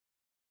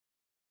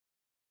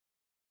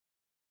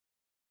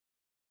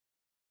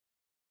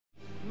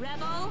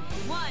Rebel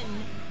 1,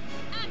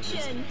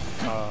 action!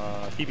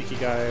 Hibiki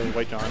guy,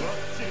 WhiteJohn.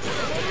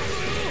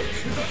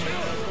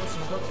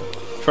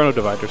 Frontal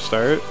divider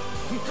start.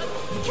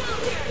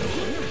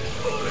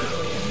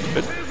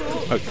 Good.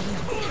 Okay.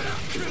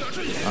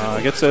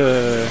 Gets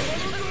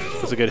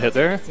a good hit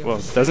there. Well,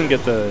 doesn't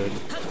get the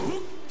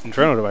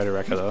Inferno Divider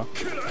Rekka though.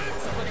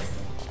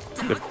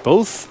 They're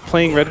both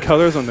playing red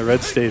colors on the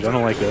red stage. I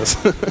don't like this.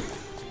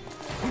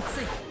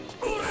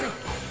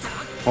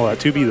 Oh, that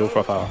 2B low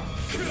profile.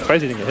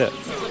 Surprised he didn't get hit.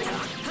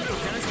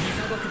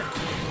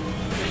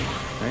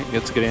 Alright,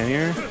 gets a good in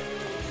here.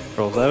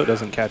 Rolls out,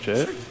 doesn't catch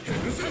it.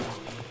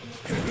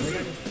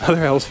 Other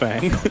Hell's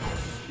Fang.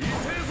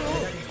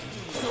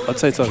 Left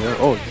side's on there.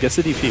 Oh, gets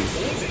the DP.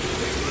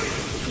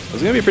 This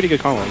is going to be a pretty good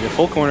combo. You get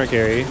full corner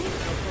carry.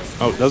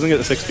 Oh, doesn't get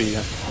the 6B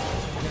yet.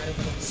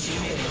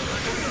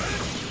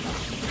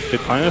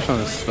 Good punish on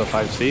the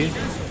 5C.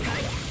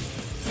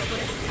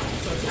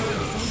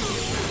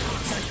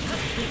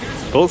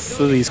 Both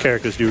of these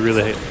characters do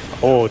really...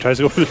 Oh, tries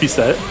to go for the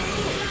reset.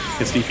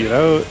 Gets DP'd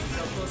out.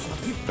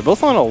 They're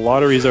both on a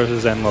lot of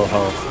resources and low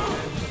health.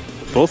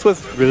 Both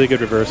with really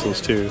good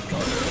reversals too.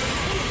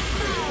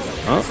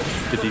 Oh,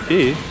 good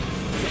DP.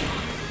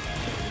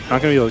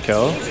 Not going to be able to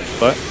kill,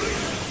 but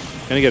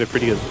going to get a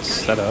pretty good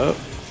setup.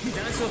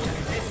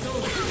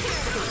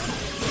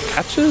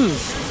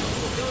 Catches?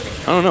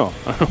 I don't know.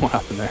 I don't know what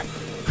happened there.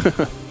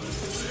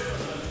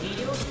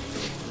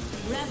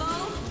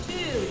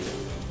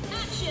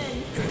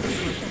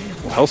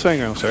 Well, Hell's Fang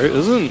round start.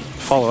 Doesn't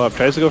follow up.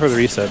 Tries to go for the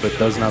reset, but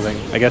does nothing.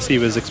 I guess he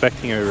was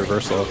expecting a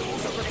reversal.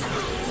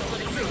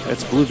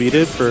 It's blue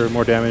beated for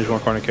more damage, more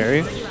corner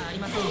carry.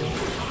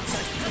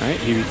 Alright,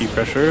 Hibiki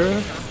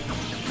pressure.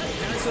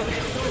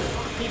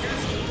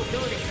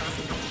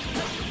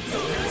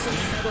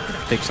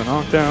 Takes a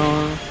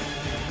knockdown.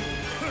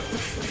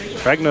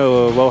 Ragna,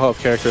 a low health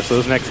character, so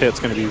his next hit's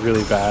going to be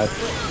really bad.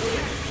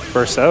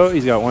 Bursts out,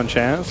 he's got one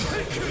chance.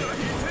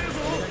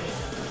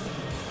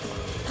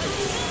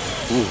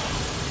 Ooh,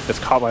 gets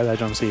caught by that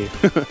jump C.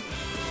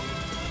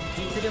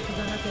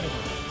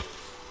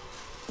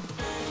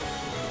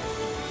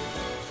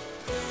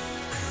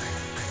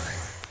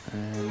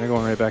 And they're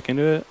going right back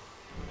into it.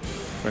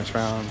 First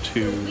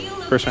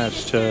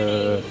match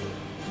to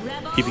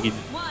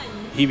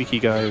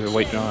Hibiki guy or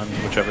WhiteJohn,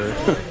 whichever.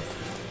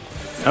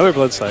 Another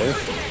Blood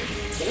Scythe.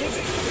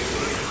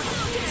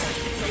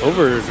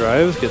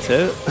 Overdrives, gets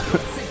hit.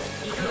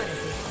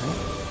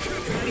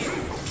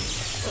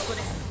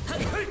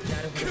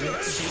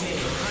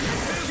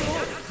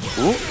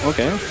 Ooh,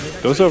 okay.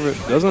 Goes over,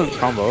 doesn't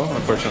combo,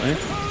 unfortunately.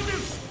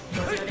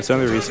 It's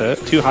another reset.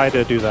 Too high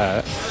to do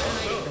that.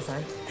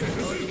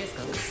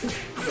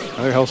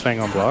 Another Hell's Fang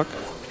on block.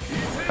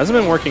 Hasn't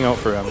been working out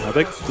for him. I'd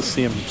like to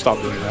see him stop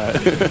doing that.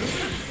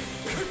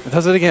 It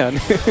does it again.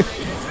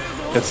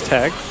 Gets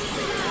tagged.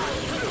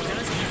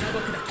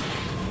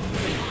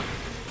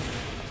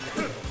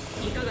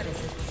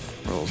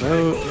 Rolls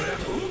out.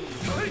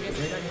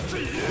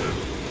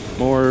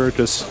 More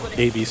just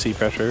ABC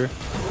pressure.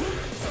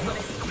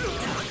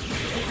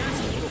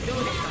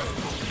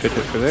 Good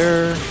hit for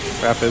there.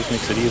 Rapids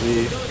makes it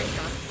easy.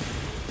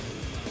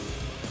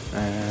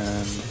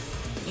 And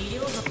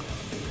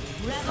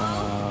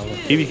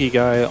Hibiki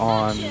guy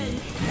on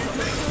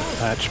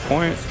match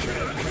point.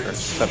 Or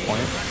set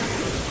point.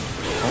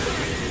 Oh.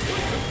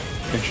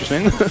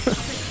 Interesting.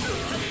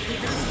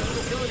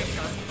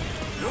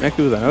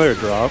 Neku with another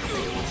drop.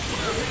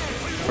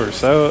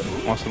 First out,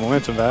 wants the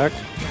momentum back.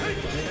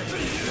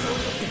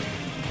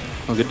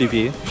 Oh, good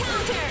DP.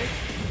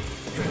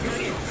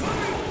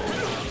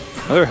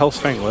 Another Hell's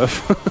Fang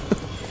whiff.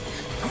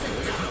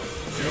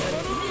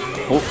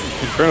 Oh,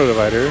 Inferno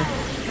Divider.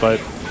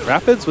 But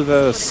Rapids with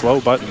a slow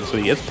button, so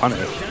he gets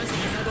punished.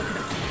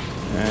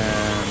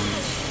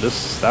 And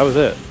that was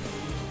it.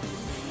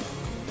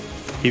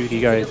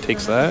 Hibiki guy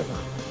takes that.